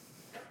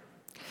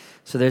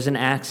So there's an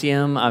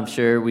axiom I'm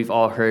sure we've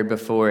all heard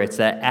before. It's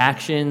that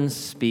actions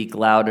speak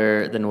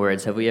louder than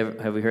words. Have we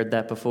heard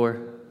that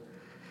before?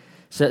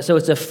 So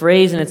it's a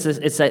phrase, and it's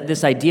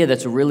this idea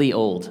that's really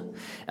old.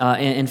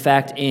 In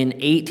fact, in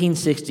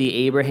 1860,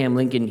 Abraham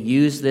Lincoln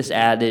used this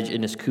adage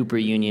in his Cooper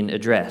Union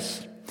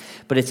address.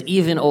 But it's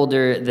even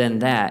older than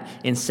that.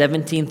 In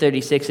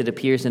 1736, it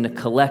appears in a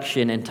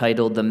collection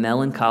entitled The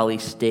Melancholy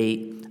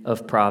State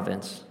of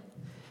Province.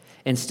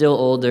 And still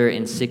older,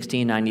 in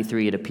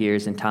 1693, it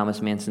appears in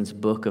Thomas Manson's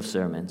Book of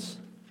Sermons.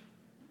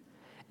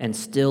 And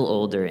still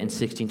older, in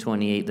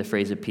 1628, the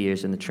phrase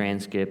appears in the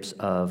transcripts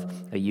of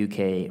a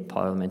UK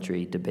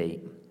parliamentary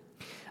debate.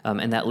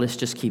 And that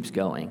list just keeps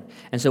going.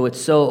 And so it's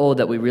so old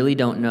that we really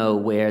don't know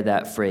where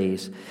that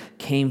phrase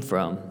came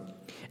from.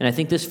 And I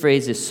think this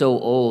phrase is so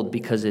old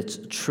because it's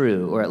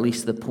true, or at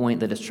least the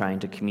point that it's trying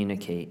to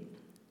communicate.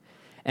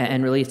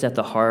 And really, it's at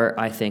the heart,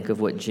 I think, of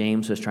what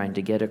James was trying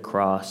to get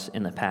across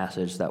in the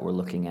passage that we're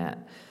looking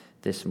at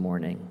this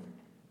morning.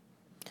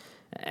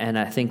 And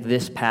I think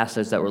this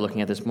passage that we're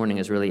looking at this morning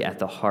is really at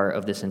the heart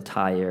of this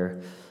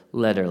entire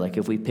letter. Like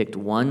if we picked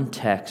one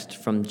text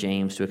from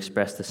James to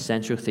express the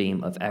central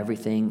theme of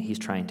everything he's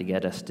trying to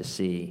get us to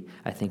see,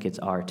 I think it's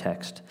our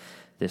text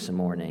this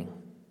morning.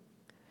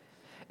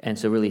 And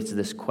so really, it's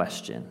this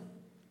question: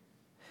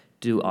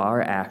 do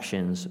our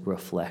actions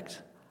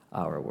reflect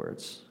our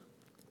words?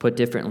 Put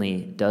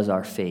differently, does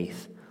our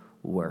faith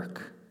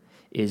work?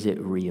 Is it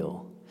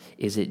real?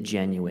 Is it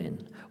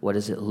genuine? What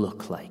does it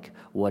look like?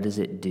 What does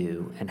it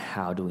do? And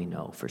how do we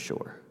know for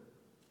sure?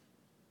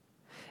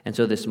 And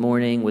so this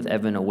morning, with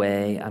Evan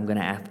away, I'm going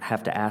to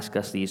have to ask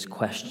us these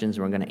questions.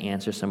 We're going to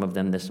answer some of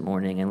them this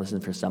morning. And listen,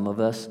 for some of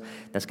us,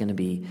 that's going to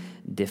be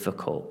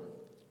difficult.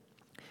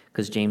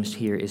 Because James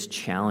here is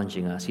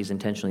challenging us. He's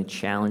intentionally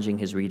challenging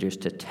his readers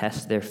to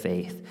test their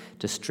faith,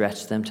 to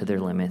stretch them to their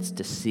limits,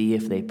 to see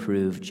if they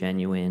prove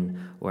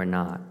genuine or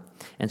not.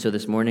 And so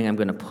this morning I'm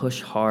going to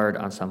push hard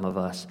on some of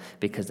us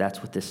because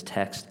that's what this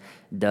text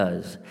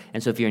does.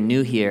 And so if you're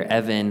new here,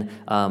 Evan,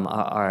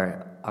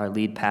 our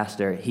lead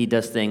pastor, he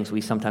does things, we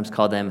sometimes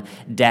call them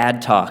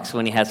dad talks,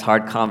 when he has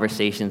hard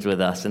conversations with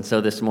us. And so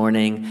this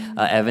morning,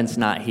 Evan's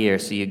not here,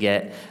 so you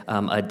get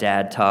a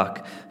dad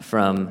talk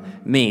from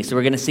me. So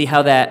we're going to see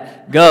how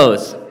that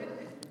goes.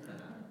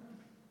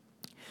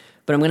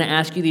 But I'm going to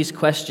ask you these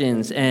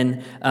questions,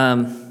 and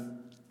I'm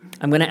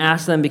going to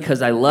ask them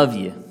because I love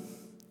you.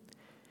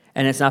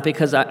 And it's not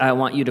because I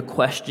want you to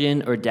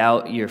question or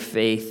doubt your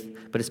faith,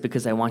 but it's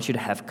because I want you to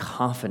have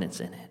confidence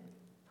in it.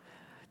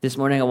 This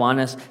morning, I want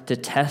us to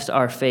test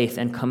our faith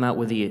and come out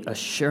with the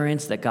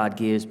assurance that God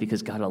gives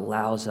because God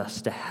allows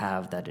us to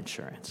have that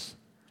assurance.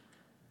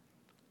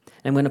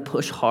 And I'm going to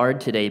push hard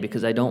today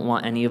because I don't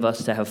want any of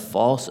us to have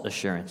false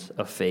assurance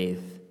of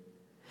faith.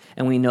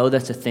 And we know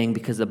that's a thing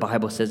because the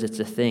Bible says it's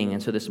a thing.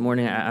 And so this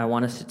morning, I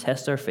want us to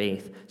test our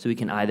faith so we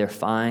can either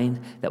find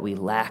that we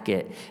lack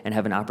it and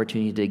have an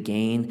opportunity to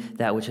gain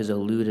that which has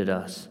eluded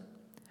us,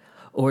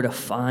 or to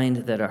find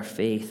that our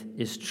faith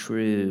is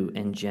true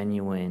and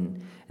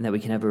genuine and that we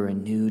can have a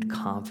renewed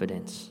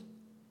confidence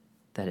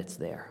that it's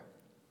there.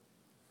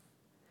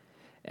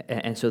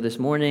 And so this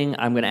morning,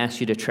 I'm going to ask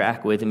you to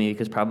track with me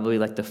because probably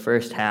like the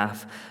first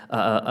half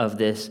of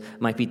this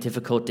might be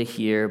difficult to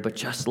hear, but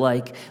just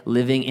like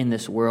living in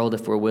this world,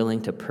 if we're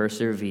willing to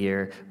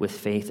persevere with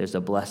faith, there's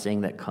a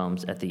blessing that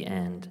comes at the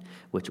end,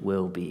 which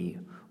will be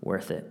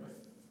worth it.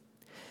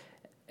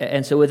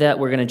 And so with that,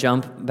 we're going to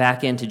jump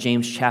back into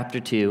James chapter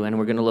 2, and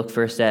we're going to look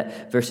first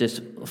at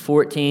verses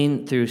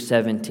 14 through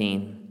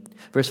 17.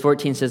 Verse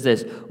 14 says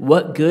this: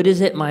 "What good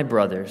is it, my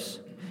brothers,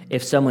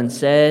 if someone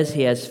says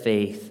he has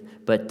faith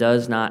but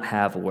does not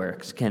have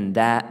works? Can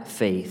that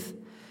faith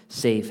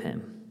save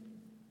him?"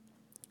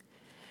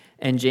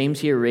 And James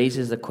here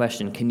raises the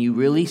question, can you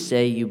really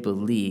say you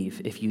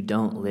believe if you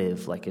don't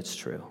live like it's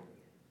true?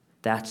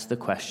 That's the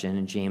question,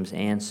 and James'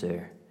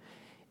 answer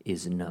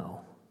is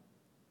no.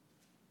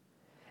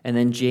 And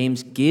then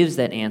James gives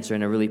that answer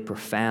in a really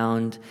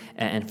profound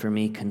and, for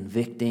me,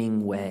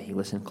 convicting way.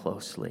 Listen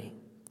closely.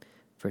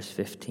 Verse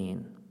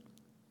 15.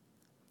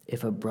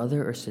 "If a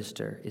brother or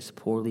sister is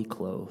poorly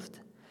clothed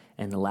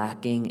and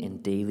lacking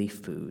in daily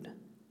food,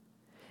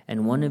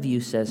 and one of you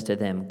says to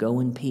them, 'Go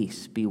in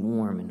peace, be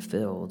warm and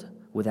filled,'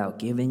 without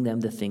giving them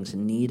the things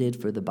needed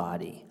for the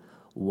body,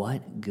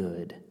 what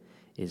good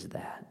is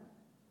that?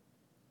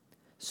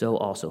 So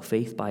also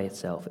faith by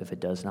itself, if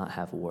it does not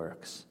have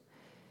works,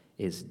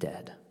 is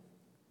dead."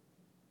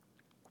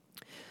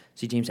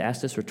 See, James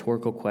asked this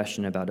rhetorical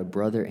question about a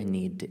brother in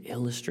need to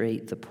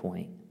illustrate the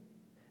point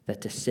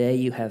that to say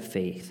you have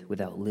faith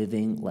without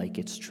living like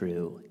it's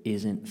true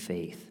isn't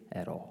faith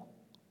at all.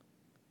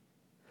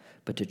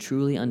 But to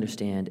truly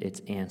understand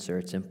its answer,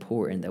 it's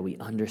important that we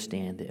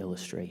understand the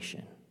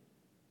illustration.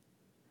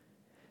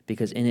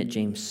 Because in it,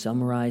 James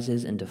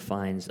summarizes and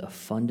defines a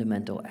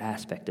fundamental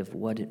aspect of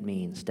what it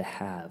means to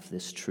have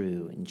this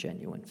true and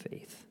genuine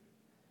faith.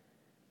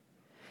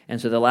 And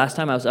so the last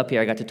time I was up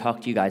here, I got to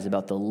talk to you guys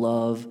about the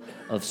love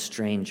of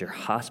stranger,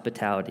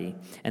 hospitality,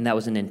 and that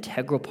was an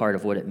integral part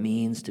of what it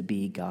means to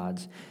be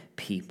God's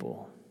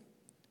people.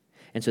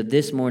 And so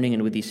this morning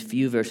and with these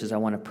few verses, I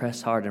want to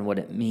press hard on what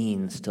it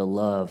means to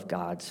love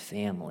God's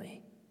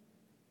family.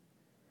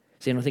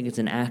 See, I don't think it's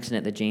an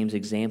accident that James'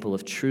 example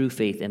of true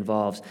faith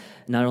involves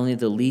not only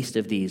the least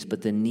of these,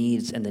 but the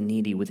needs and the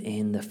needy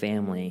within the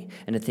family.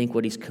 And I think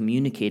what he's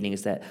communicating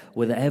is that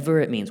whatever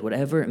it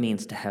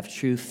means to have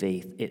true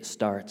faith, it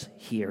starts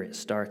here. It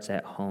starts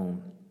at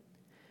home.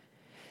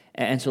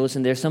 And so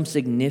listen, there's some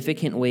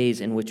significant ways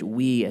in which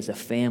we as a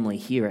family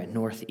here at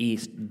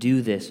Northeast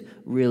do this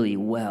really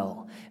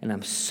well. And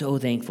I'm so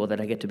thankful that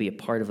I get to be a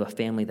part of a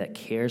family that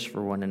cares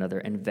for one another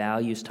and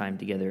values time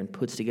together and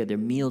puts together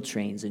meal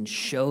trains and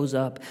shows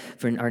up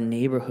for our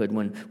neighborhood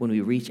when we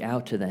reach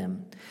out to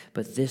them.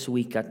 But this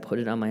week, God put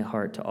it on my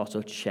heart to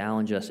also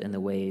challenge us in the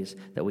ways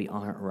that we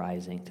aren't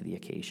rising to the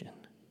occasion.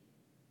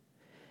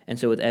 And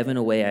so with Evan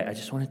away, I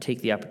just want to take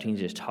the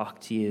opportunity to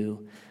talk to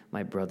you,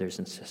 my brothers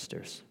and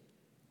sisters.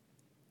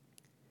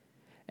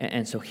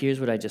 And so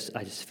here's what I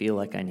just feel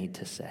like I need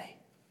to say.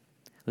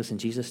 Listen,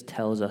 Jesus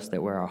tells us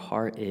that where our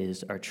heart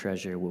is, our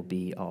treasure will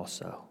be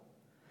also.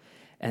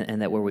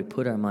 And that where we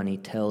put our money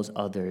tells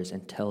others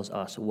and tells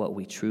us what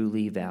we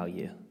truly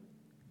value.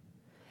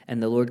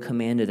 And the Lord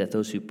commanded that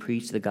those who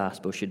preach the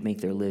gospel should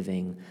make their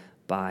living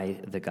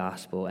by the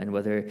gospel. And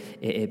whether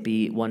it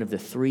be one of the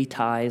 3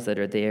 tithes that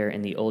are there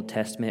in the Old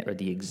Testament or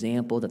the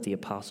example that the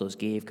apostles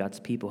gave, God's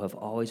people have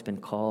always been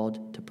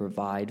called to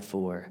provide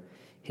for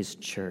his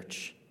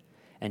church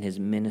and his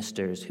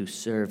ministers who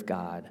serve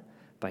God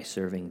by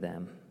serving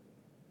them.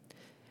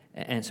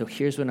 And so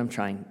here's what I'm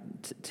trying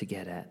to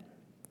get at.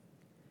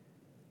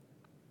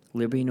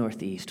 Liberty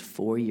Northeast,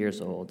 4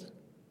 years old.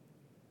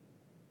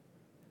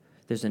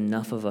 There's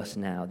enough of us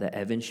now that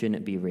Evan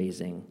shouldn't be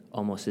raising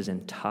almost his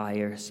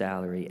entire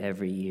salary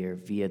every year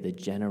via the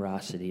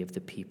generosity of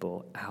the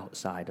people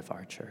outside of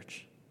our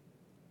church.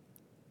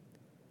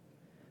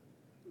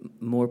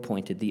 More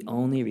pointed, the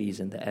only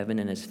reason that Evan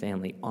and his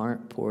family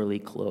aren't poorly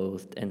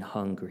clothed and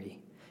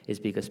hungry is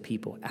because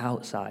people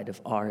outside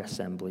of our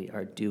assembly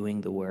are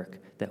doing the work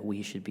that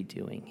we should be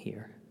doing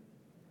here.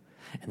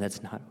 And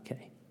that's not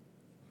okay.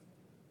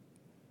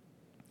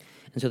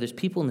 And so there's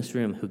people in this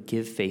room who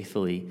give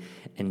faithfully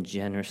and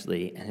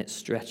generously, and it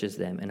stretches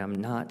them. And I'm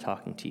not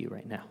talking to you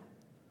right now.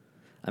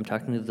 I'm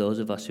talking to those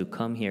of us who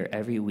come here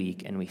every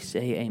week and we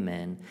say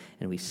amen,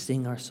 and we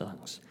sing our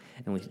songs,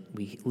 and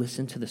we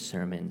listen to the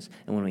sermons,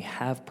 and when we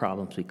have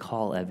problems, we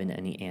call Evan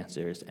and he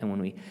answers, and when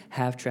we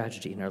have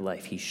tragedy in our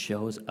life, he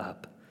shows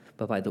up.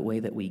 But by the way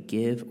that we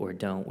give or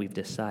don't, we've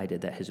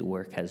decided that his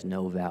work has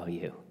no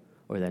value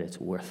or that it's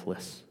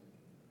worthless.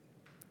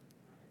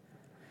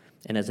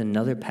 And as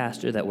another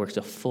pastor that works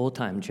a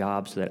full-time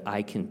job so that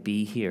I can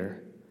be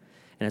here,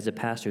 and as a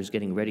pastor who's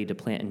getting ready to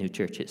plant a new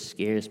church, it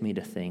scares me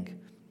to think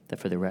that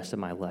for the rest of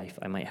my life,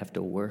 I might have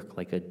to work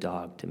like a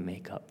dog to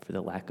make up for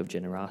the lack of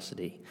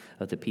generosity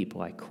of the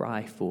people I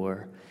cry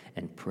for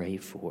and pray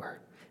for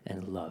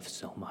and love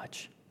so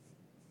much.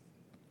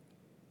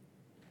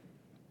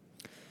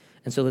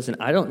 And so listen,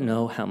 I don't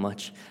know how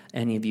much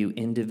any of you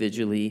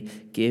individually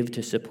give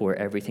to support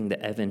everything that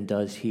Evan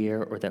does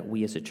here or that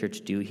we as a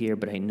church do here,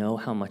 but I know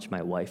how much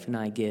my wife and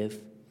I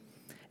give,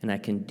 and I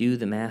can do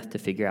the math to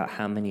figure out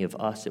how many of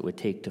us it would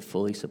take to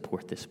fully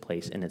support this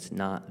place, and it's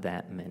not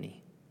that many.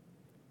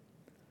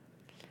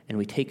 And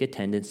we take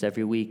attendance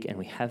every week, and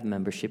we have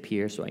membership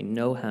here, so I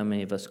know how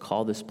many of us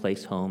call this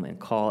place home and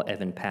call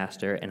Evan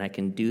pastor, and I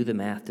can do the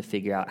math to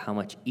figure out how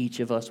much each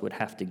of us would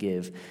have to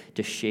give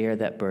to share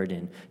that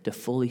burden, to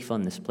fully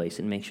fund this place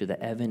and make sure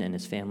that Evan and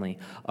his family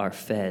are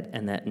fed.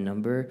 And that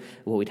number,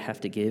 what we'd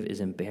have to give,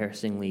 is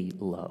embarrassingly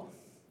low.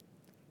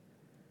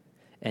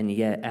 And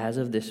yet, as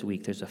of this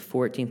week, there's a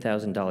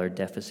 $14,000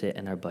 deficit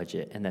in our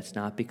budget, and that's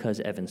not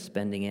because Evan's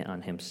spending it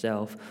on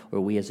himself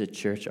or we as a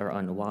church are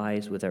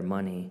unwise with our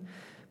money,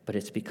 but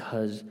it's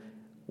because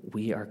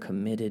we are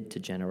committed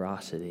to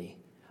generosity.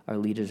 Our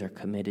leaders are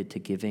committed to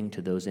giving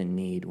to those in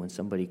need. When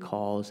somebody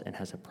calls and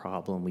has a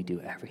problem, we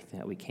do everything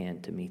that we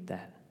can to meet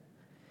that.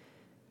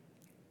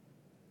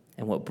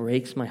 And what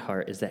breaks my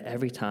heart is that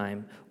every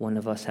time one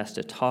of us has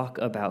to talk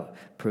about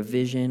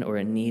provision or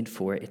a need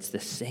for it, it's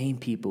the same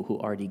people who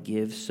already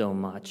give so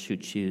much who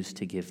choose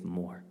to give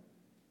more.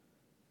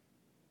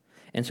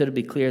 And so to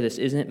be clear, this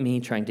isn't me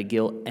trying to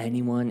guilt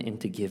anyone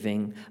into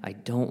giving. I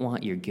don't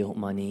want your guilt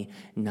money.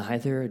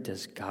 Neither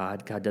does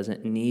God. God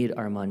doesn't need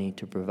our money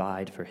to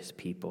provide for his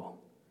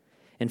people.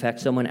 In fact,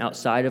 someone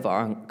outside of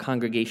our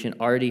congregation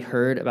already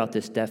heard about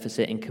this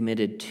deficit and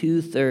committed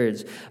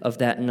 2/3 of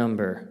that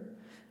number.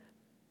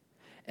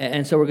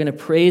 And so we're going to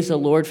praise the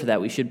Lord for that.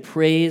 We should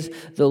praise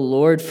the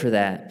Lord for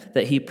that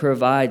he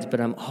provides.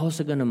 But I'm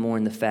also going to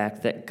mourn the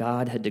fact that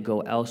God had to go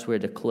elsewhere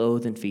to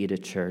clothe and feed a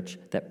church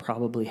that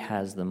probably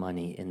has the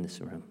money in this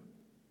room.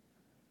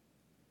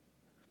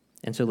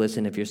 And so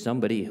listen, if you're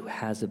somebody who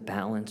has a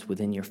balance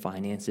within your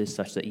finances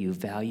such that you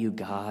value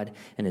God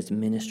and his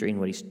ministry and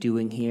what he's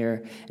doing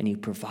here, and you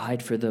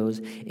provide for those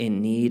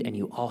in need, and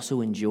you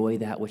also enjoy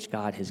that which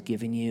God has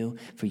given you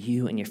for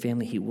you and your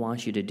family, he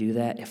wants you to do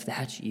that. If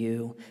that's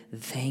you,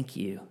 thank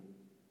you.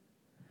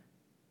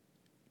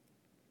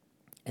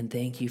 and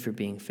thank you for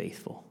being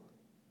faithful.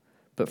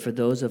 But for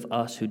those of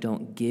us who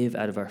don't give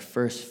out of our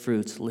first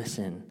fruits,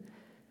 listen,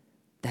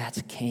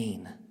 that's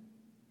Cain.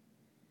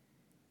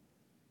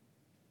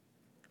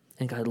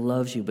 And God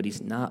loves you, but he's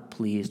not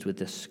pleased with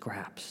the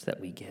scraps that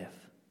we give.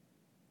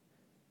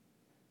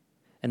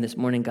 And this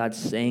morning, God's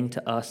saying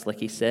to us,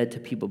 like he said to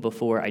people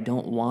before, I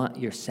don't want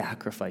your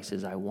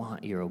sacrifices, I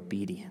want your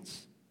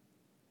obedience.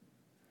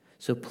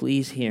 So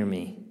please hear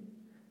me.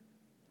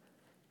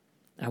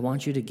 I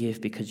want you to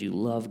give because you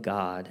love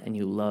God and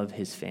you love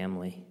his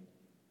family.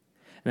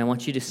 And I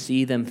want you to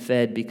see them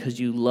fed because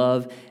you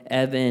love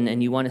Evan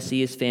and you want to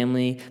see his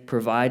family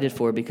provided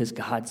for because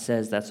God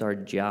says that's our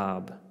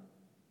job.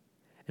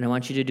 And I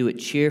want you to do it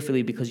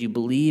cheerfully because you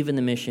believe in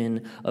the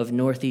mission of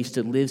Northeast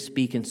to live,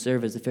 speak, and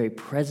serve as the very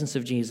presence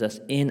of Jesus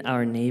in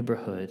our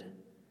neighborhood.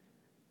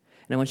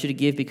 And I want you to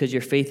give because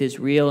your faith is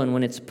real, and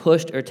when it's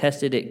pushed or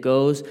tested, it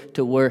goes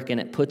to work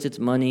and it puts its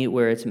money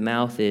where its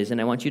mouth is.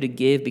 And I want you to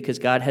give because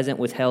God hasn't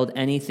withheld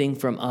anything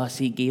from us.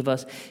 He gave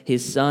us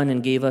his son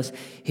and gave us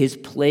his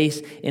place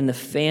in the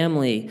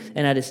family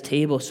and at his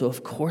table, so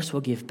of course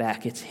we'll give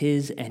back. It's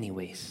his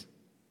anyways.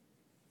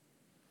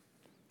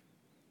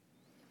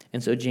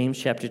 And so James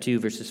chapter 2,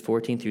 verses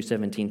 14 through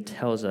 17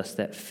 tells us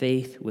that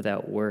faith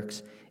without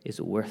works is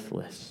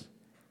worthless.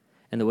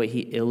 And the way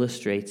he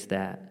illustrates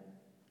that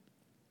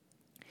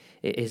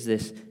is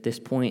this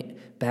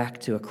point back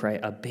to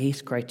a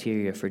base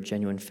criteria for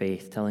genuine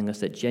faith, telling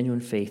us that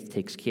genuine faith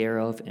takes care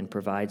of and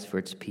provides for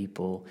its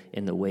people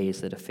in the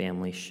ways that a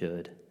family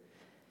should.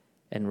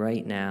 And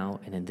right now,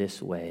 and in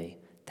this way,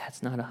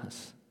 that's not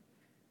us.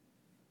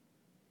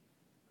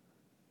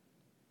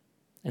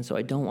 And so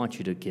I don't want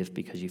you to give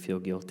because you feel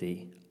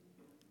guilty,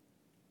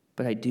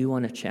 but I do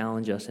want to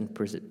challenge us and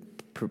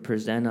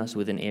present us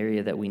with an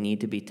area that we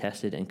need to be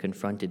tested and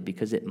confronted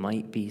because it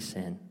might be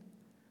sin.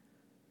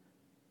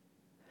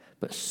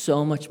 But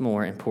so much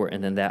more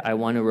important than that, I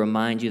want to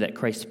remind you that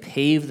Christ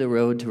paved the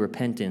road to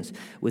repentance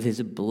with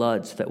his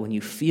blood so that when you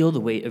feel the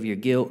weight of your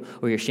guilt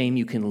or your shame,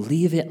 you can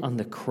leave it on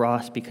the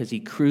cross because he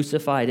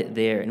crucified it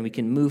there, and we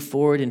can move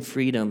forward in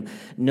freedom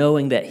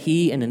knowing that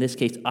he, and in this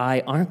case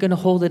I, aren't going to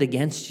hold it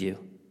against you.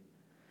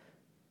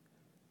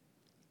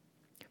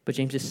 But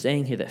James is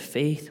saying here that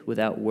faith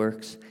without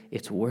works,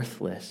 it's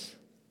worthless.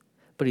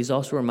 But he's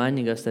also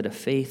reminding us that a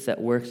faith that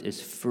works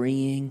is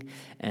freeing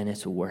and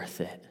it's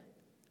worth it.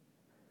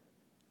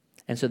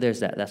 And so there's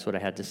that. That's what I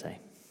had to say.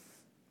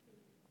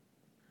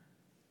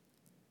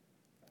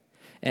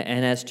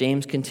 And as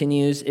James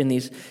continues in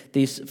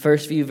these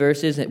first few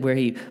verses where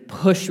he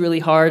pushed really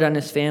hard on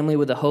his family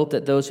with the hope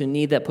that those who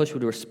need that push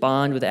would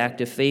respond with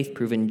active faith,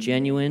 proven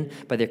genuine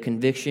by their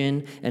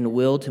conviction and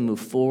will to move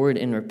forward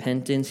in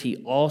repentance, he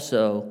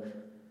also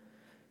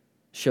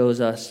shows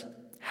us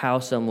how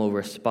some will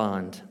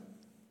respond.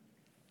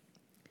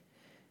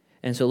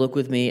 And so look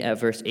with me at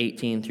verse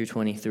 18 through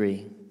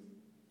 23.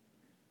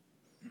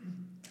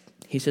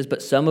 He says,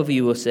 "But some of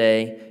you will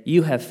say,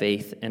 'You have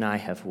faith and I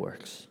have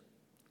works.'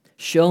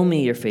 Show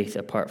me your faith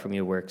apart from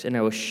your works, and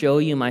I will show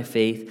you my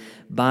faith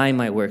by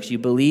my works. You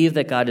believe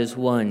that God is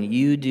one.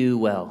 You do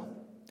well.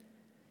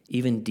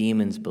 Even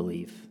demons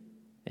believe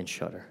and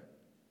shudder.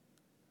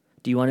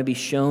 Do you want to be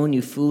shown,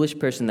 you foolish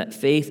person, that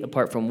faith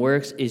apart from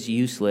works is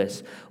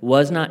useless?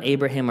 Was not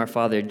Abraham our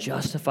father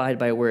justified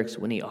by works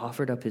when he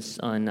offered up his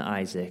son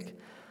Isaac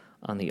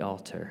on the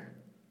altar?"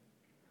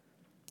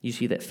 You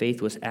see that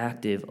faith was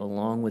active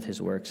along with his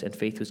works, and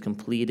faith was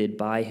completed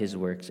by his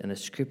works. And the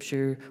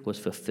scripture was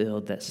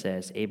fulfilled that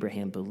says,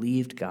 Abraham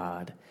believed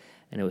God,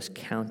 and it was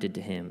counted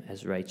to him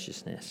as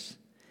righteousness.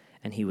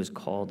 And he was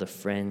called a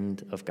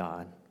friend of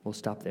God. We'll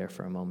stop there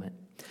for a moment.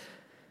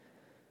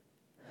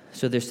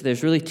 So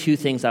there's really two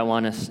things I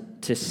want us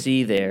to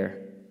see there.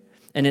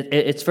 And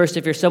it's first,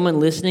 if you're someone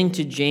listening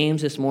to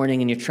James this morning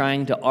and you're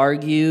trying to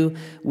argue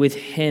with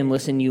him,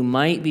 listen, you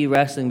might be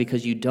wrestling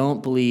because you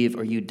don't believe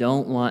or you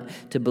don't want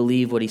to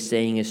believe what he's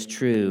saying is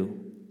true.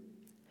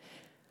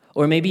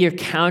 Or maybe you're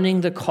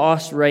counting the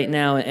cost right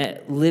now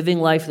at living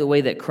life the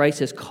way that Christ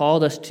has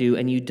called us to,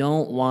 and you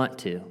don't want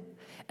to.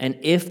 And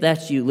if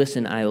that's you,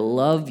 listen, I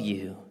love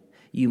you.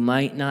 You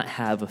might not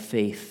have a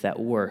faith that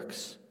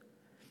works.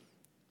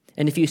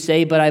 And if you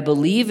say, but I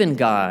believe in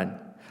God,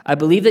 I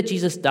believe that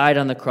Jesus died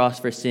on the cross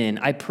for sin.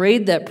 I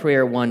prayed that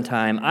prayer one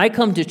time. I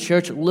come to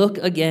church. Look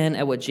again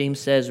at what James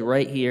says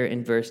right here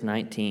in verse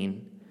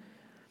 19.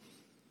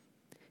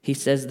 He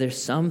says there's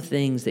some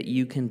things that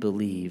you can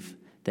believe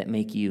that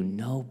make you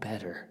no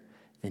better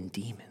than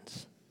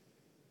demons.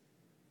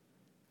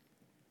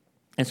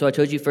 And so I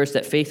told you first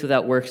that faith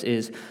without works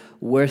is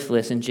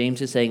worthless. And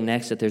James is saying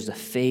next that there's a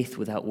faith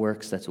without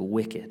works that's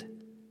wicked.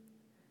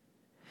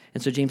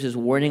 And so James is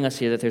warning us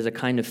here that there's a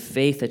kind of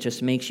faith that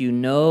just makes you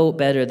no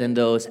better than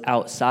those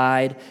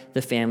outside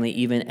the family,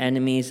 even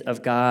enemies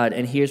of God.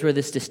 And here's where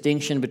this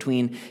distinction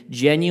between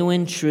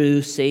genuine,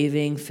 true,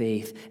 saving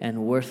faith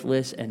and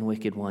worthless and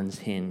wicked ones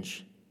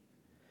hinge.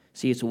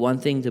 See, it's one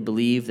thing to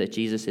believe that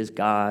Jesus is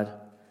God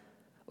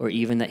or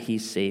even that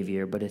he's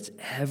Savior, but it's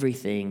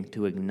everything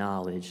to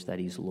acknowledge that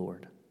he's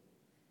Lord.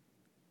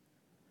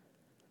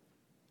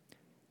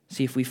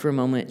 See, if we for a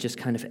moment just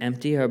kind of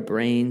empty our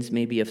brains,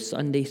 maybe of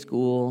Sunday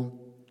school,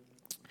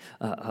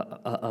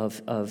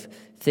 of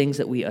things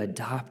that we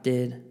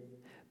adopted,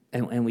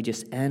 and we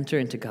just enter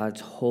into God's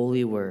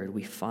holy word,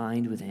 we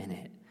find within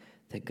it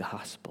the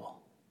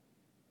gospel.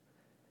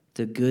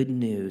 The good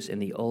news in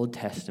the Old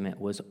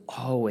Testament was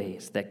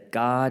always that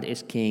God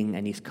is king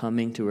and he's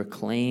coming to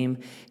reclaim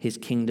his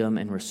kingdom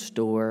and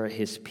restore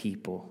his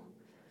people.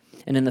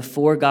 And in the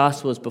 4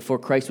 Gospels, before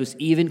Christ was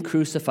even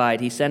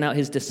crucified, he sent out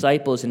his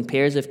disciples in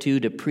pairs of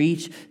 2 to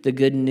preach the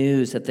good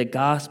news that the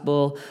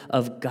gospel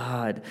of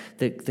God,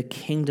 the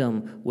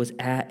kingdom was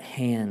at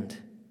hand,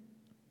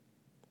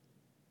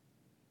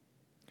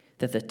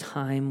 that the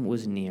time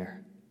was near.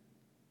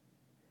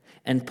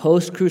 And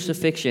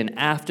post-crucifixion,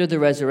 after the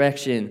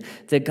resurrection,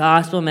 the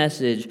gospel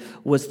message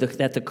was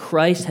that the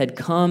Christ had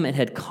come and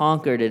had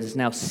conquered and is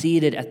now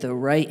seated at the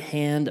right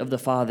hand of the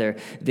Father,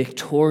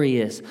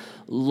 victorious,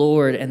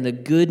 Lord. And the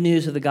good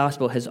news of the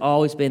gospel has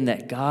always been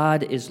that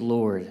God is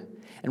Lord.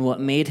 And what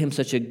made him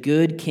such a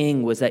good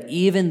king was that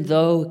even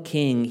though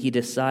king, he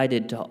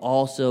decided to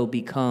also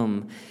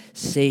become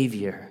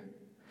Savior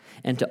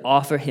and to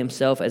offer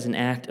himself as an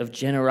act of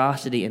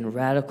generosity and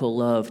radical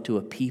love to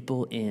a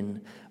people in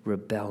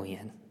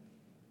rebellion.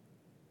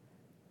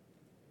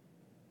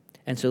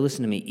 And so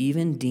listen to me,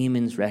 even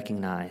demons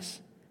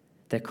recognize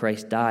that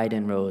Christ died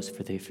and rose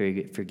for the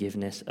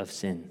forgiveness of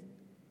sin.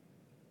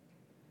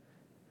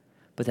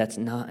 But that's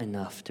not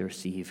enough to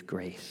receive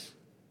grace.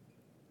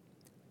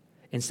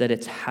 Instead,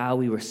 it's how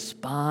we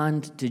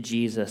respond to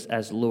Jesus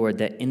as Lord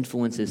that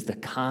influences the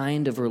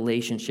kind of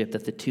relationship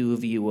that the two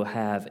of you will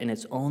have. And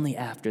it's only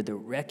after the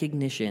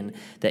recognition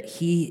that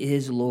he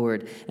is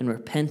Lord and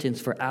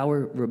repentance for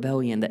our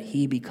rebellion that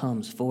he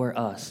becomes for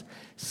us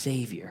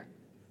Savior.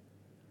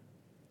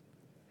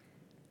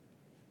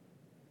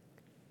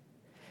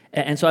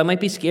 And so I might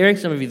be scaring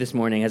some of you this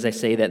morning as I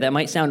say that. That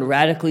might sound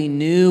radically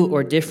new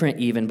or different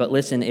even, but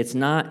listen, it's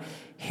not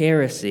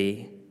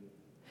heresy.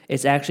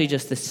 It's actually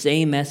just the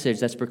same message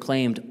that's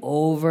proclaimed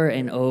over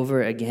and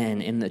over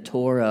again in the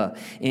Torah,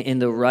 in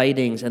the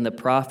writings and the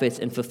prophets,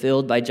 and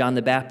fulfilled by John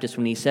the Baptist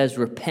when he says,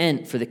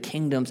 repent for the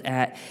kingdom's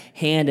at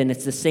hand. And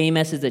it's the same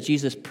message that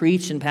Jesus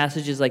preached in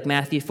passages like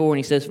Matthew 4 when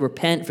he says,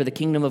 repent for the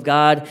kingdom of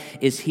God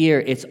is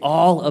here. It's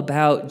all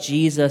about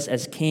Jesus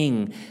as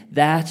king.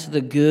 That's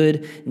the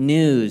good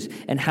news.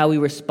 And how we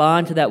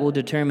respond to that will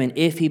determine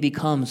if he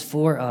becomes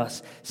for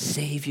us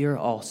Savior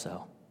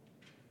also.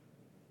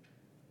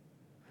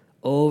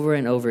 Over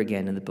and over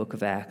again in the book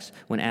of Acts,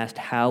 when asked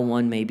how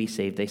one may be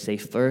saved, they say,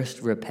 first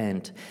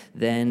repent,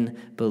 then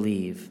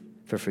believe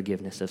for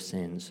forgiveness of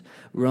sins.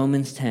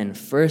 Romans 10,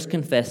 first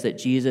confess that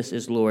Jesus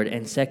is Lord,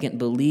 and second,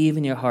 believe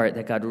in your heart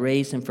that God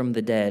raised him from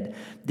the dead.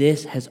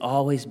 This has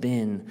always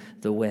been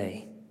the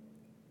way.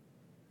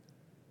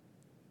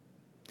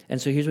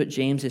 And so here's what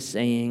James is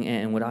saying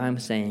and what I'm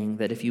saying,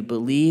 that if you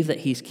believe that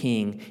he's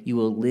king, you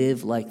will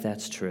live like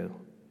that's true.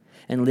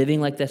 And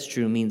living like that's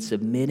true means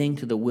submitting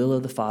to the will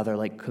of the Father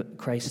like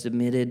Christ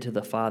submitted to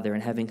the Father.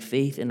 And having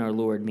faith in our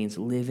Lord means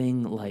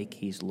living like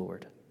he's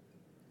Lord.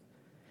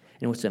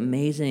 And what's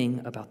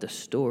amazing about the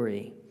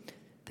story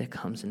that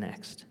comes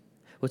next,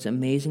 what's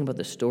amazing about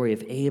the story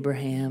of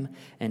Abraham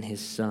and his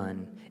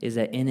son, is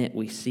that in it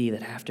we see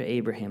that after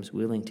Abraham's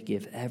willing to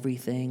give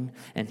everything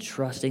and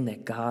trusting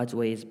that God's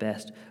way is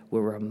best,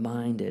 we're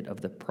reminded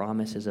of the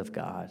promises of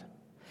God.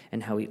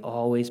 And how he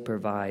always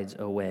provides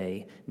a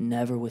way,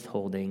 never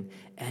withholding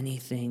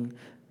anything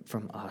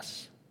from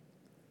us.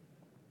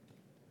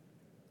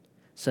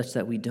 Such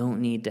that we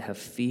don't need to have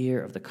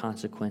fear of the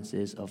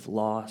consequences of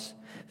loss,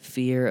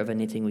 fear of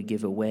anything we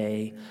give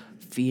away,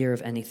 fear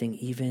of anything,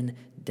 even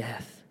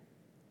death.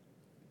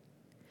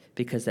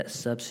 Because that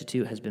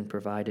substitute has been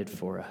provided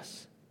for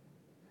us.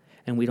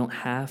 And we don't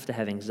have to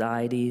have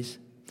anxieties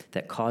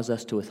that cause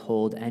us to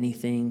withhold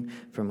anything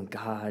from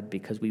God,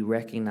 because we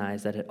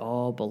recognize that it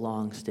all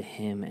belongs to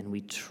him and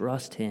we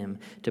trust him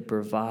to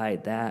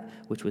provide that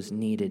which was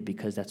needed,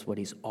 because that's what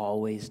he's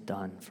always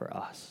done for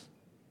us.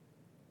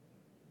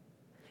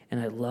 And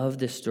I love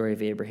this story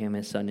of Abraham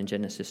and his son in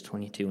Genesis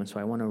 22, and so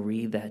I want to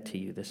read that to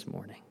you this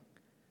morning.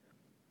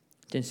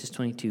 Genesis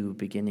 22,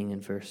 beginning in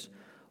verse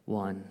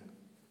 1.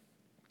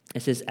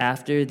 It says,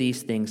 after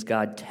these things,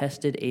 God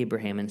tested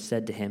Abraham and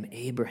said to him,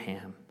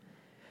 Abraham.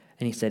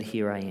 And he said,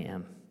 here I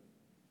am.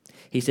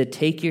 He said,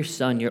 take your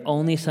son, your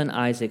only son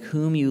Isaac,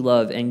 whom you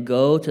love, and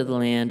go to the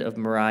land of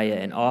Moriah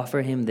and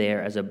offer him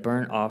there as a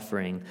burnt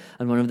offering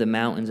on one of the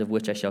mountains of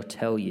which I shall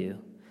tell you.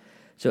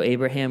 So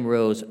Abraham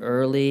rose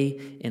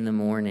early in the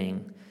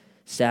morning,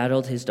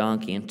 saddled his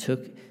donkey, and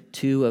took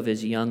 2 of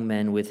his young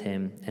men with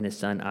him and his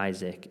son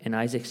Isaac. And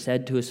Isaac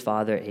said to his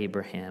father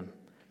Abraham,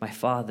 my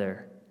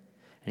father.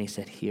 And he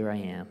said, here I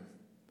am.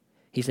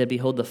 He said,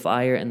 behold the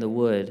fire and the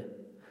wood,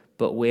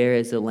 but where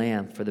is the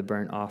lamb for the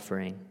burnt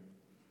offering?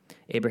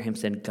 Abraham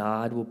said,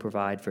 God will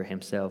provide for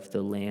himself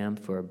the lamb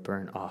for a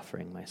burnt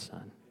offering, my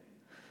son.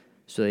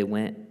 So they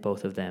went,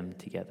 both of them,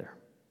 together.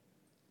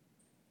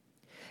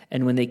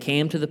 And when they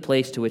came to the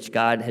place to which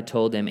God had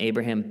told them,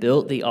 Abraham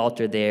built the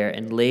altar there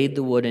and laid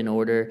the wood in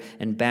order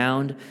and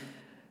bound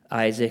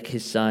Isaac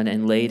his son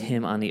and laid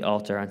him on the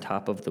altar on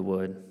top of the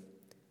wood.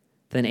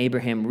 Then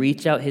Abraham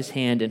reached out his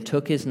hand and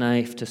took his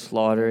knife to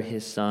slaughter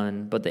his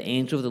son. But the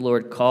angel of the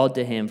Lord called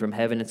to him from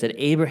heaven and said,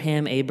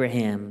 Abraham,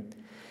 Abraham.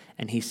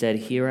 And he said,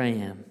 Here I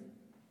am.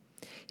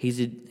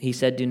 He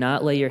said, Do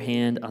not lay your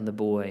hand on the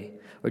boy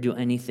or do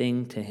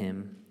anything to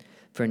him.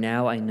 For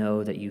now I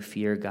know that you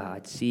fear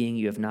God, seeing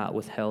you have not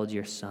withheld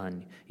your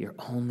son, your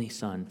only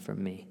son,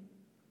 from me.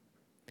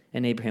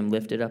 And Abraham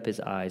lifted up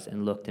his eyes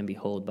and looked, and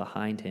behold,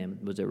 behind him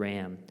was a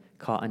ram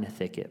caught in a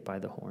thicket by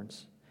the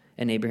horns.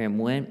 And Abraham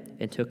went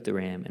and took the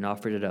ram and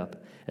offered it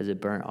up as a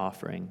burnt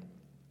offering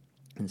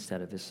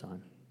instead of his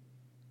son.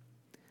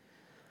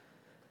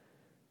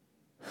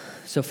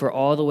 So for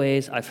all the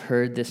ways I've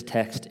heard this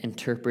text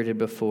interpreted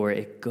before,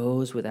 it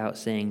goes without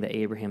saying that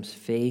Abraham's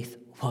faith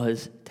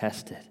was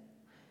tested.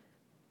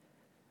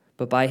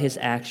 But by his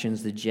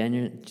actions, the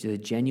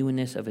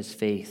genuineness of his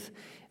faith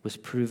was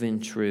proven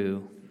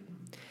true.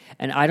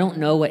 And I don't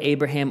know what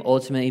Abraham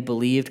ultimately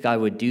believed God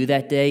would do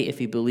that day, if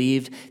he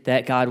believed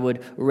that God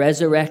would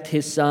resurrect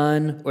his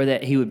son or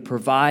that he would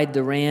provide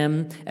the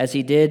ram as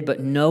he did,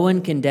 but no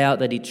one can doubt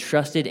that he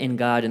trusted in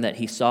God and that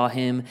he saw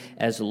him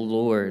as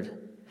Lord.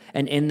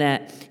 And in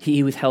that,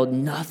 he withheld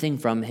nothing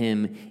from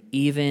him,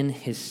 even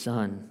his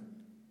son.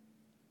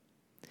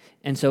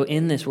 And so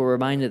in this, we're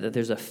reminded that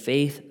there's a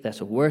faith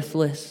that's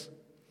worthless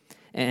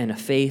and a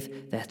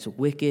faith that's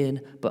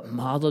wicked, but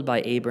modeled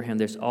by Abraham,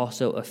 there's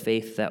also a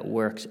faith that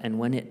works. And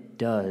when it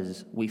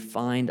does, we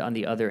find on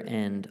the other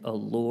end a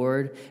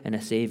Lord and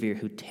a Savior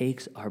who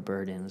takes our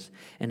burdens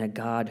and a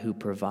God who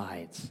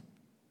provides.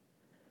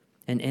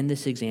 And in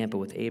this example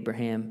with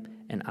Abraham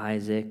and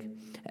Isaac,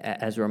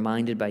 as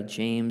reminded by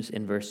James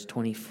in verse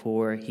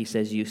 24, he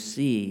says, You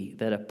see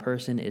that a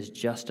person is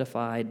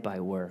justified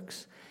by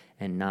works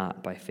and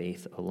not by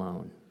faith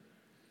alone.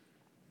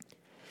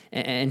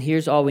 And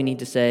here's all we need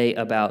to say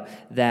about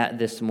that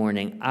this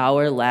morning.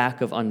 Our lack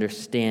of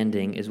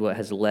understanding is what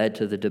has led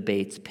to the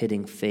debates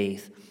pitting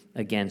faith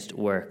against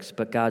works.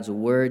 But God's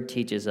word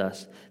teaches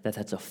us that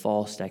that's a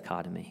false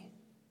dichotomy.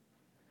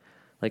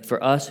 Like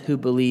for us who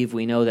believe,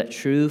 we know that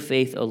true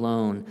faith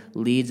alone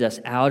leads us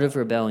out of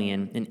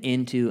rebellion and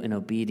into an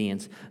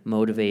obedience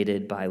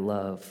motivated by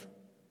love.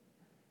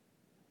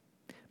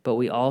 But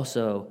we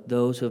also,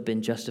 those who have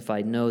been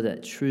justified, know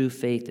that true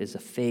faith is a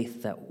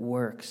faith that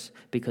works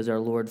because our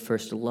Lord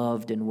first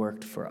loved and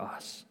worked for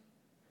us.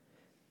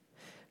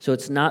 So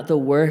it's not the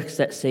works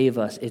that save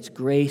us, it's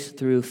grace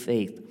through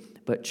faith.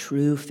 But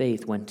true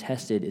faith, when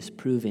tested, is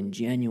proven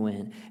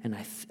genuine and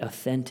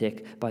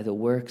authentic by the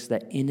works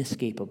that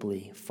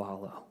inescapably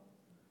follow.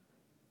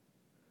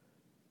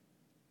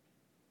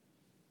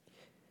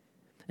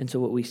 And so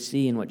what we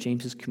see and what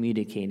James is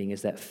communicating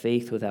is that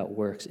faith without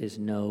works is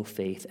no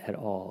faith at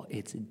all.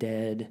 It's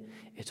dead,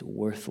 it's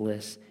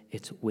worthless,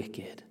 it's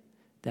wicked.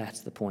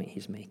 That's the point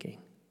he's making.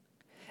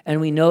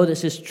 And we know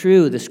this is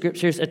true. The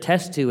scriptures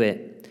attest to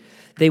it.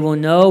 They will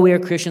know we are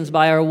Christians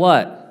by our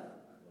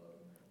what?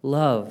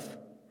 Love.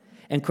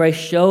 And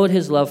Christ showed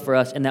his love for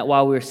us in that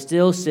while we were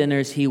still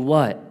sinners, he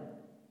what?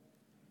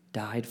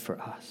 Died for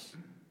us.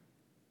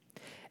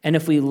 And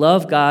if we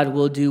love God,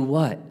 we'll do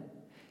what?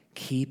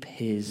 Keep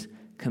his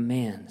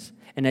commands.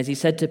 And as he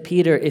said to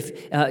Peter,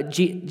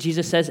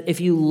 Jesus says, if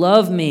you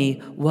love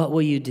me, what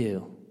will you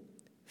do?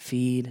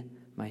 Feed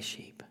my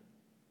sheep.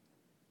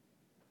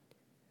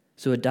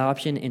 So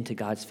adoption into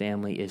God's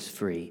family is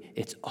free.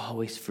 It's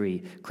always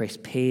free.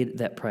 Christ paid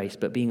that price,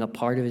 but being a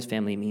part of his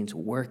family means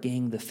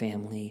working the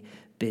family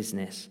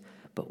business.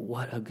 But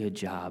what a good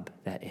job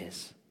that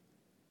is.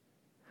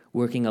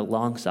 Working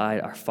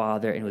alongside our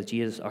Father and with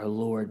Jesus our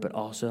Lord, but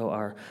also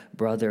our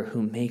brother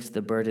who makes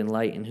the burden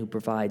light and who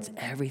provides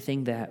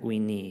everything that we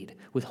need,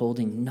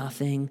 withholding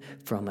nothing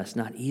from us,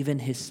 not even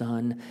his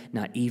son,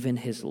 not even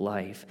his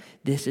life.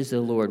 This is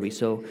the Lord we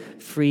so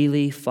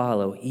freely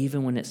follow,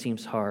 even when it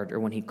seems hard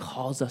or when he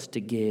calls us to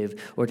give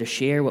or to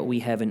share what we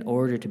have in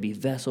order to be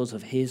vessels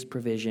of his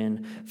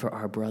provision for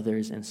our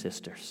brothers and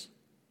sisters.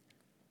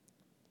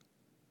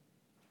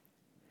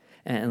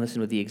 And listen,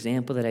 with the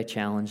example that I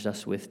challenged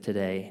us with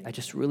today, I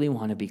just really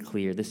want to be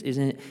clear. This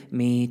isn't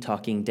me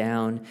talking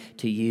down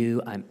to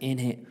you. I'm in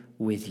it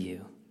with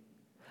you.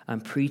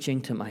 I'm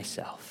preaching to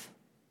myself.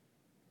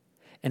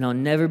 And I'll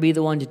never be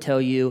the one to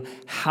tell you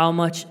how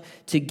much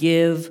to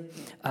give,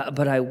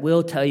 but I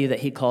will tell you that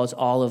he calls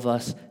all of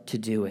us to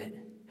do it.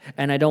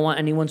 And I don't want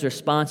anyone's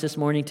response this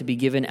morning to be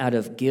given out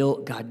of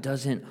guilt. God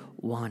doesn't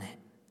want it.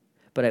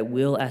 But I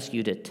will ask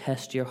you to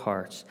test your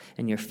hearts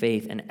and your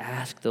faith and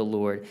ask the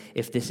Lord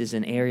if this is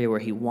an area where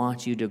he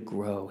wants you to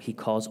grow. He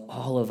calls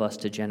all of us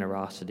to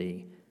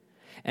generosity.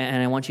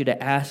 And I want you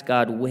to ask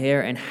God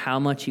where and how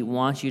much he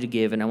wants you to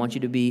give. And I want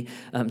you to be,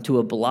 to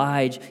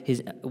oblige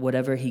his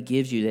whatever he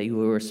gives you, that you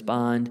will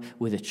respond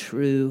with a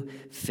true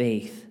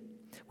faith,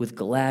 with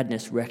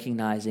gladness,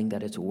 recognizing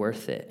that it's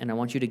worth it. And I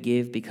want you to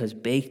give because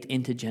baked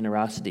into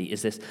generosity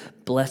is this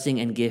blessing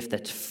and gift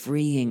that's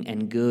freeing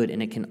and good,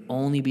 and it can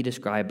only be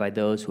described by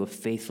those who have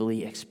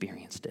faithfully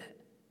experienced it.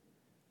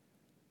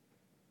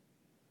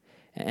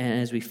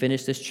 And as we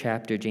finish this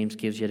chapter, James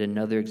gives yet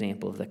another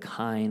example of the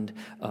kind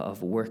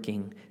of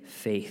working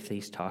faith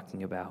he's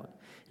talking about.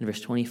 In verse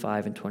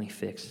 25 and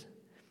 26,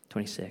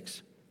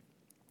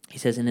 he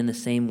says, "And in the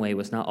same way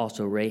was not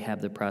also Rahab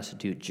the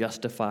prostitute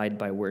justified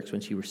by works when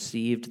she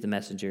received the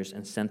messengers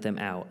and sent them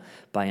out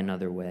by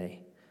another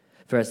way?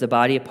 For as the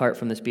body apart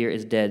from the spirit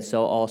is dead,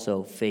 so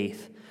also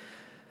faith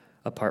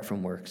apart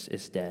from works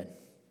is dead."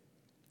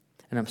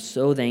 And I'm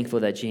so thankful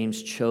that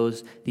James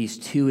chose these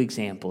two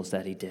examples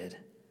that he did.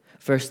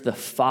 First, the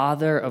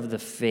father of the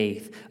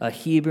faith, a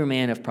Hebrew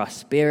man of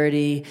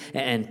prosperity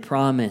and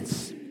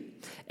promise.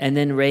 And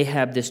then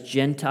Rahab, this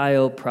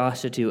Gentile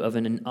prostitute of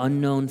an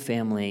unknown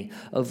family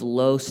of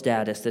low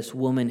status, this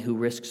woman who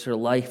risks her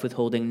life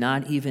withholding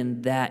not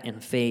even that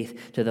in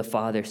faith to the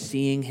Father,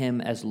 seeing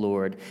him as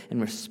Lord and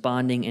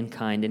responding in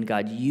kind. And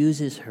God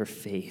uses her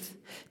faith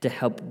to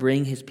help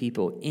bring his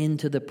people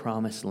into the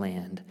promised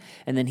land.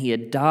 And then he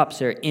adopts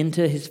her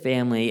into his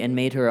family and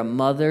made her a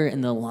mother in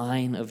the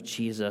line of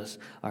Jesus,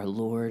 our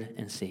Lord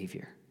and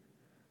Savior.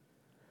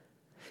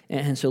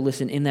 And so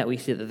listen, in that we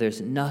see that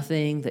there's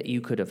nothing that you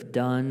could have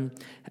done,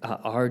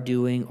 are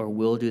doing, or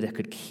will do that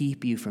could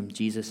keep you from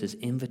Jesus'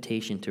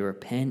 invitation to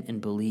repent and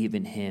believe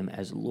in him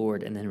as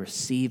Lord and then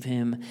receive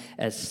him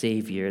as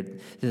Savior.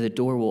 The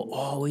door will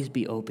always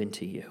be open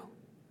to you,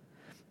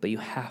 but you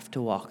have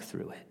to walk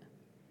through it.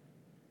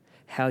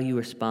 How you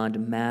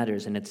respond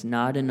matters, and it's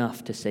not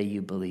enough to say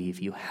you believe.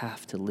 You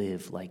have to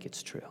live like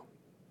it's true.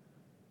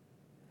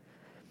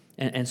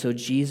 And so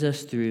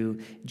Jesus,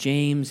 through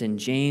James and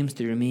James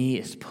through me,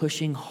 is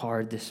pushing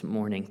hard this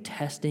morning,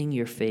 testing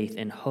your faith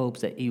in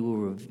hopes that you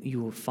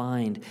will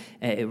find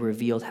it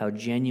revealed how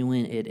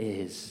genuine it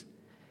is.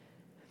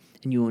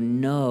 And you will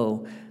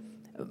know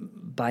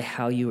by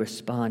how you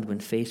respond when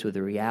faced with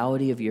the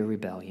reality of your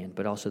rebellion,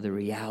 but also the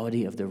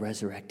reality of the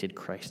resurrected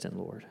Christ and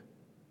Lord.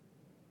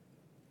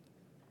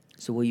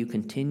 So will you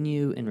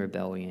continue in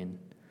rebellion,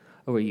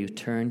 or will you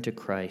turn to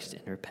Christ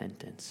in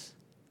repentance?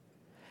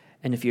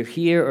 And if you're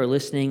here or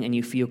listening and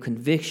you feel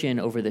conviction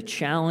over the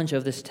challenge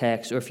of this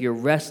text, or if you're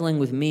wrestling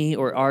with me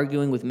or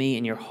arguing with me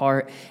in your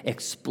heart,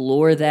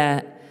 explore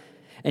that.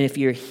 And if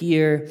you're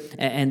here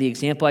and the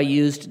example I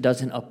used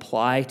doesn't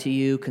apply to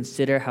you,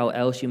 consider how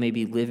else you may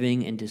be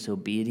living in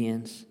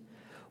disobedience.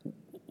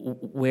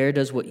 Where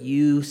does what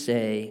you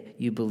say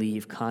you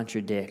believe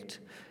contradict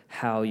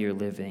how you're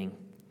living?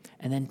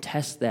 And then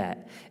test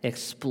that,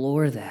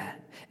 explore that.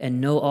 And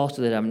know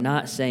also that I'm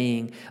not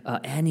saying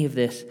any of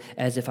this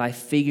as if I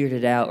figured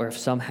it out or if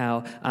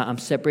somehow I'm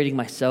separating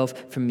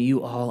myself from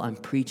you all. I'm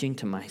preaching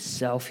to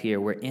myself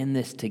here. We're in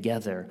this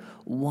together,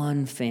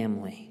 one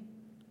family.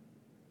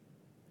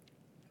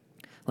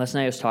 Last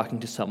night I was talking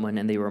to someone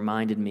and they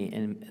reminded me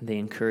and they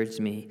encouraged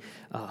me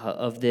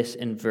of this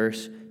in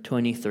verse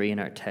 23 in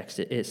our text.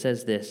 It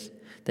says this,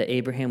 that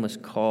Abraham was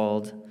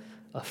called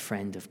a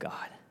friend of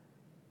God.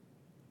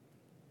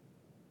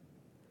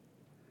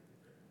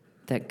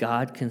 That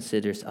God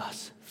considers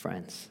us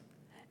friends.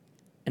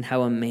 And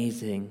how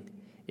amazing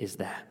is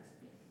that?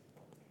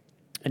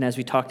 And as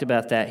we talked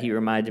about that, he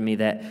reminded me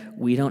that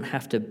we don't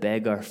have to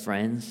beg our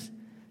friends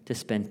to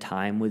spend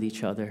time with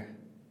each other.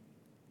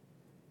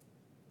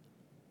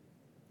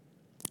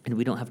 And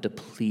we don't have to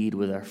plead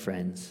with our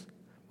friends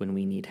when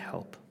we need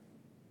help.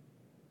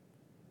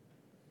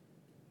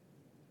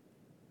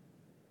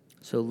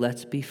 So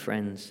let's be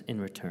friends in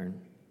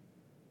return.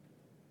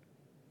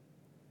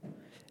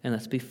 And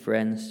let's be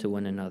friends to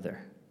one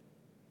another.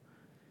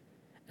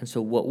 And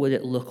so what would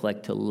it look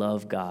like to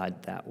love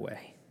God that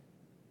way?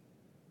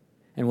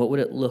 And what would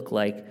it look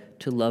like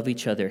to love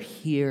each other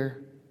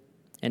here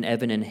and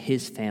Evan and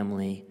his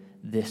family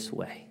this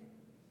way?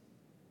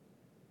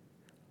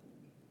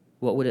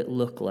 What would it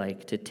look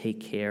like to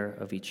take care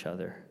of each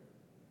other?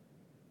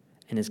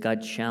 And is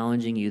God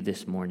challenging you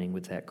this morning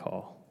with that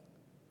call?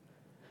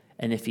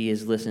 And if he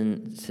is,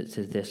 listen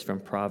to this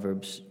from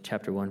Proverbs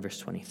chapter 1, verse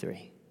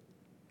 23.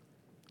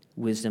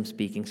 Wisdom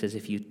speaking says,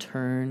 if you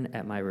turn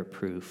at my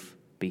reproof,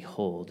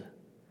 behold,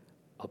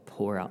 I'll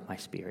pour out my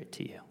spirit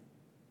to you.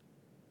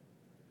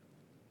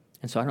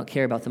 And so I don't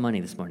care about the money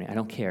this morning. I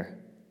don't care.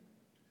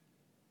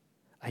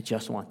 I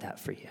just want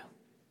that for you.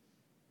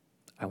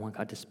 I want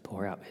God to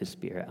pour out his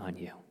spirit on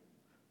you.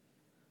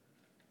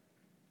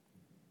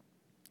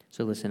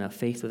 So listen, a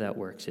faith without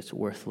works, it's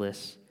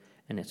worthless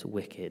and it's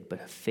wicked,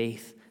 but a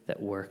faith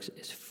that works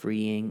is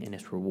freeing and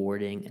it's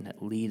rewarding and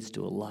it leads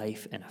to a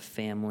life and a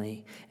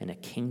family and a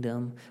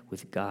kingdom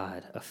with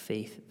God. A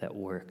faith that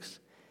works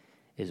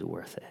is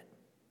worth it.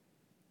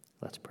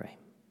 Let's pray.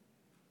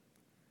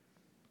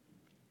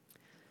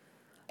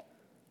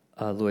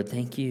 Lord,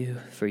 thank you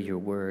for your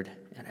word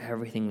and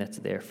everything that's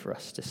there for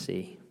us to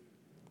see,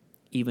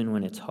 even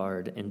when it's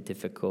hard and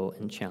difficult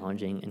and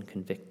challenging and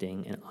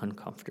convicting and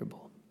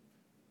uncomfortable.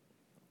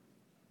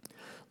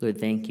 Lord,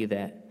 thank you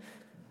that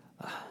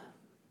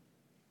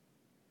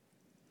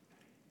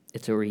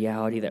It's a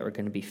reality that we're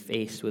going to be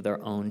faced with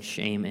our own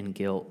shame and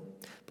guilt.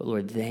 But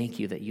Lord, thank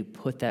you that you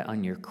put that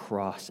on your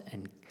cross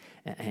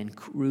and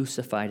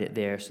crucified it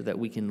there so that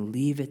we can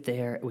leave it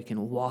there, we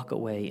can walk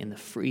away in the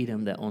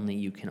freedom that only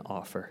you can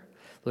offer.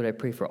 Lord, I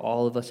pray for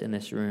all of us in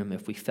this room,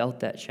 if we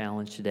felt that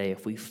challenge today,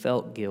 if we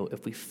felt guilt,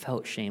 if we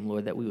felt shame,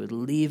 Lord, that we would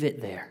leave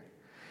it there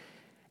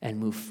and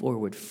move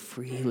forward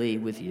freely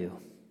with you.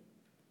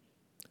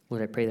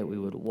 Lord, I pray that we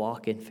would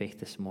walk in faith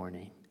this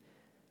morning,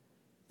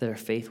 that our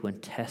faith, when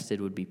tested,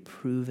 would be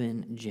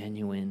proven,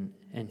 genuine,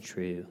 and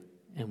true,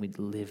 and we'd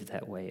live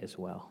that way as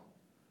well.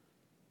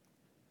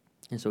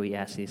 And so we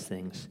ask these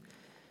things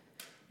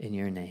in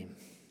your name.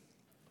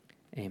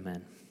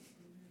 Amen.